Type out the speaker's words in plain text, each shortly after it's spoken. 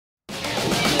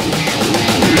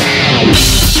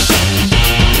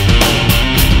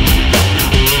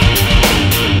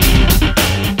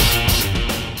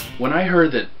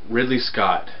heard that Ridley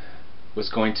Scott was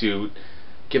going to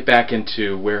get back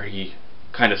into where he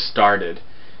kind of started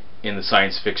in the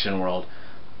science fiction world,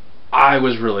 I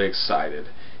was really excited.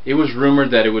 It was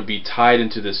rumored that it would be tied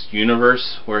into this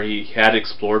universe where he had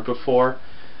explored before,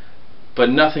 but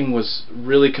nothing was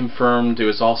really confirmed. It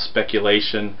was all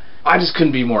speculation. I just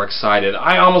couldn't be more excited.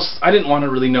 I didn't want to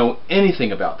really know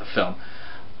anything about the film.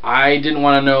 I didn't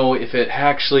want to know if it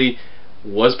actually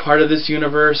was part of this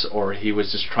universe or he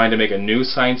was just trying to make a new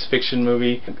science fiction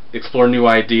movie, explore new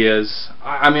ideas.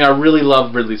 I mean, I really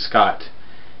love Ridley Scott,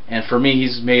 and for me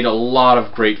he's made a lot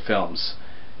of great films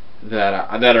that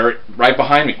are right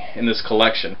behind me in this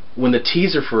collection. When the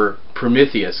teaser for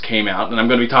Prometheus came out, and I'm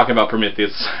going to be talking about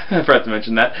Prometheus, I forgot to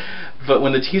mention that, but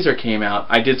when the teaser came out,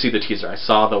 I did see the teaser. I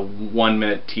saw the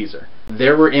 1-minute teaser.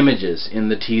 There were images in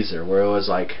the teaser where it was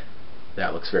like,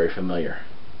 that looks very familiar,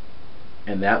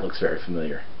 and that looks very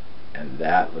familiar, and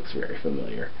that looks very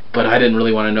familiar. But I didn't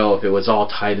really want to know if it was all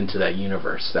tied into that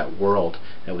universe, that world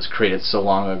that was created so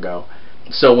long ago.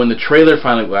 So when the trailer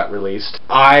finally got released,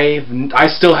 I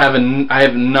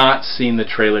have not seen the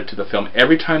trailer to the film.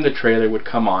 Every time the trailer would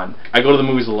come on, I go to the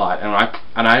movies a lot, and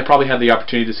I probably had the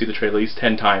opportunity to see the trailer at least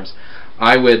 10 times.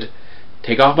 I would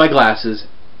take off my glasses,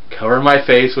 cover my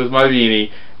face with my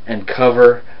beanie, and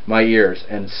cover my ears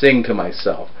and sing to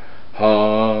myself,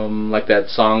 like that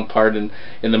song part in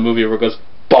the movie where it goes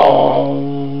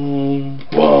boom,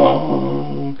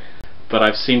 boom. But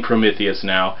I've seen Prometheus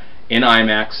now in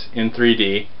IMAX, in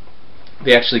 3D.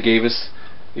 They actually gave us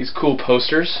these cool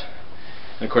posters,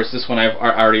 and of course this one I've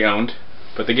already owned,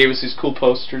 but they gave us these cool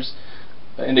posters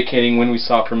indicating when we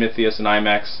saw Prometheus in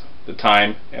IMAX, the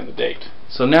time and the date.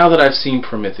 So now that I've seen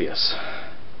Prometheus,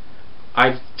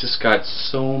 I've just got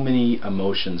so many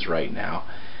emotions right now.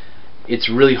 It's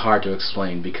really hard to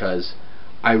explain because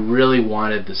I really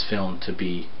wanted this film to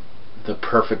be the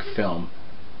perfect film.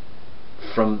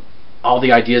 From all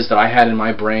the ideas that I had in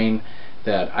my brain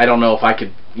that I don't know if I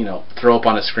could, throw up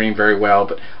on a screen very well,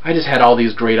 but I just had all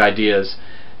these great ideas,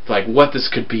 like what this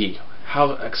could be,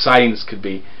 how exciting this could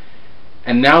be.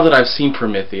 And now that I've seen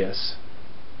Prometheus,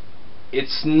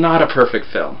 it's not a perfect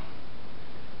film,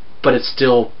 but it's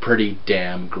still pretty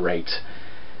damn great.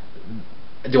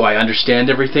 Do I understand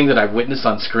everything that I've witnessed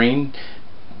on screen?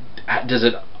 Does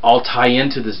it all tie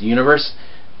into this universe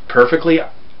perfectly?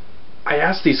 I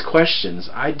ask these questions.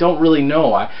 I don't really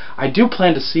know. I do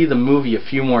plan to see the movie a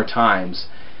few more times.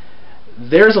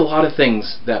 There's a lot of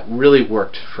things that really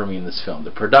worked for me in this film.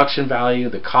 The production value,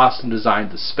 the costume design,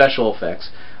 the special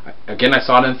effects. Again, I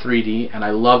saw it in 3D, and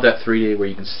I love that 3D where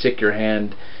you can stick your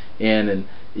hand in and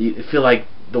you feel like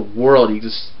the world.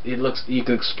 You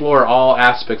can explore all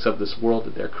aspects of this world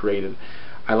that they're created.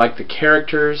 I like the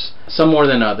characters, some more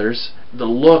than others. The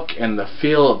look and the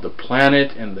feel of the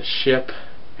planet and the ship,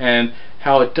 and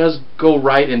how it does go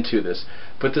right into this.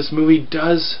 But this movie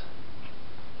does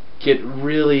get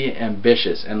really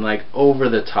ambitious and like over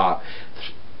the top.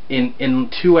 In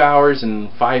 2 hours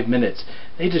and 5 minutes,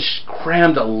 they just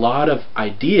crammed a lot of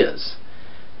ideas.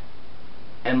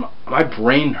 And my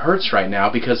brain hurts right now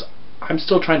because I'm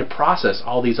still trying to process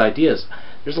all these ideas.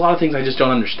 There's a lot of things I just don't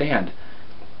understand.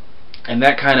 And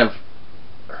that kind of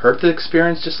hurt the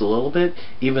experience just a little bit,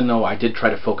 even though I did try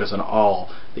to focus on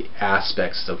all the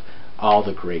aspects of all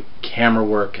the great camera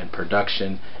work and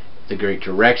production, the great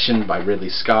direction by Ridley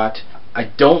Scott.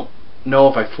 I don't know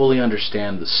if I fully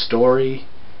understand the story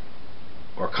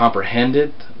or comprehend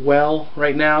it well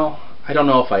right now. I don't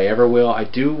know if I ever will. I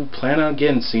do plan on,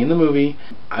 again, seeing the movie.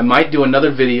 I might do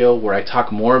another video where I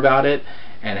talk more about it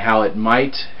and how it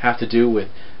might have to do with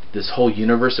this whole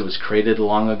universe that was created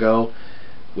long ago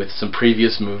with some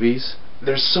previous movies.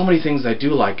 There's so many things I do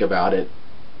like about it.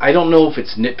 I don't know if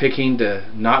it's nitpicking to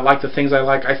not like the things I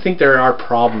like. I think there are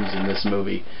problems in this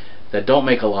movie that don't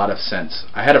make a lot of sense.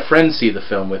 I had a friend see the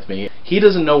film with me. He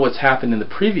doesn't know what's happened in the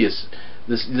previous,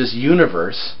 this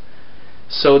universe,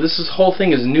 so this whole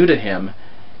thing is new to him,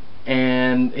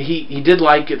 and he did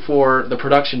like it for the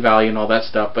production value and all that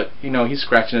stuff, but he's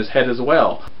scratching his head as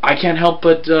well. I can't help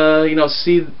but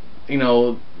see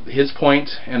his point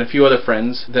and a few other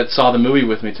friends that saw the movie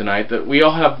with me tonight, that we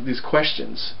all have these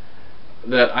questions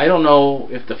that I don't know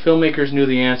if the filmmakers knew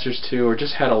the answers to or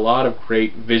just had a lot of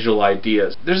great visual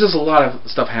ideas. There's just a lot of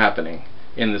stuff happening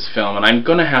in this film, and I'm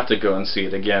gonna have to go and see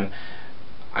it again.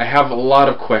 I have a lot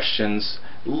of questions.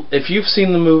 If you've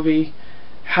seen the movie,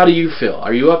 how do you feel?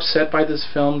 Are you upset by this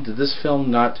film? Did this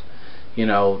film not,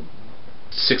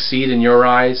 succeed in your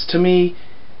eyes? To me,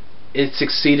 it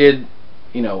succeeded,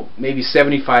 maybe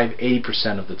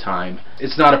 75–80% of the time.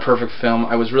 It's not a perfect film.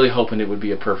 I was really hoping it would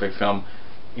be a perfect film.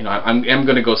 I'm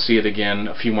going to go see it again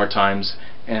a few more times,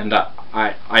 and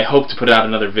I hope to put out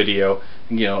another video,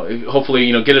 you know, hopefully,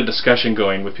 you know, get a discussion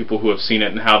going with people who have seen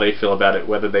it and how they feel about it,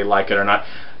 whether they like it or not.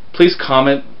 Please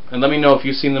comment and let me know if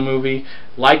you've seen the movie.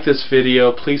 Like this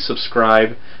video, please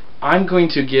subscribe. I'm going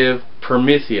to give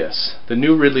Prometheus, the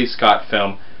new Ridley Scott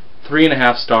film,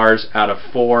 3.5 stars out of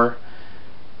 4.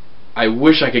 I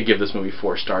wish I could give this movie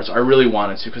 4 stars. I really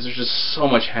wanted to, because there's just so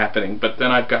much happening, but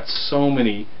then I've got so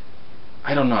many,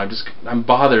 I don't know, I'm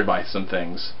bothered by some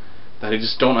things that I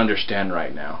just don't understand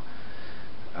right now.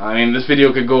 I mean, this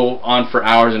video could go on for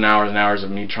hours and hours and hours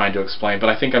of me trying to explain, but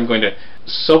I think I'm going to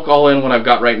soak all in what I've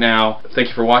got right now. Thank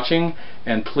you for watching,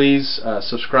 and please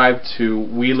subscribe to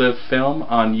We Live Film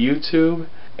on YouTube.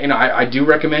 You know, I do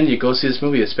recommend you go see this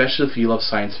movie, especially if you love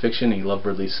science fiction and you love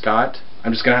Ridley Scott.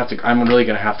 I'm really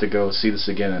gonna have to go see this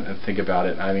again and think about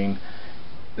it. I mean,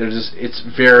 this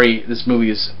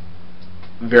movie is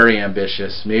very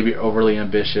ambitious, maybe overly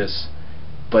ambitious,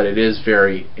 but it is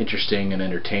very interesting and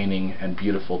entertaining and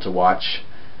beautiful to watch.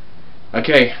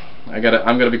 Okay, I'm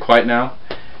gonna be quiet now,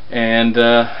 and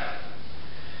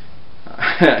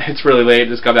it's really late.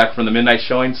 Just got back from the midnight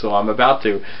showing, so I'm about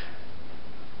to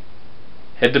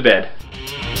head to bed.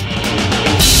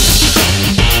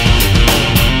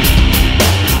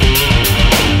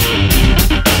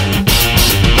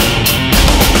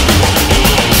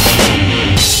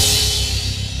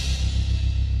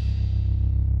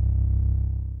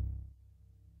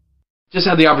 Just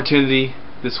had the opportunity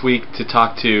this week to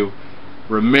talk to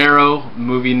Romero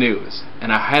Movie News,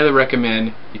 and I highly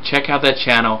recommend you check out that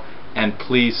channel and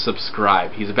please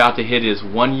subscribe. He's about to hit his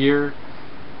 1-year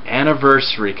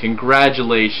anniversary.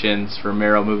 Congratulations,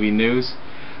 Romero Movie News.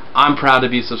 I'm proud to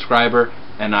be a subscriber,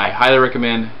 and I highly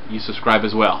recommend you subscribe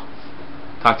as well.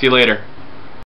 Talk to you later.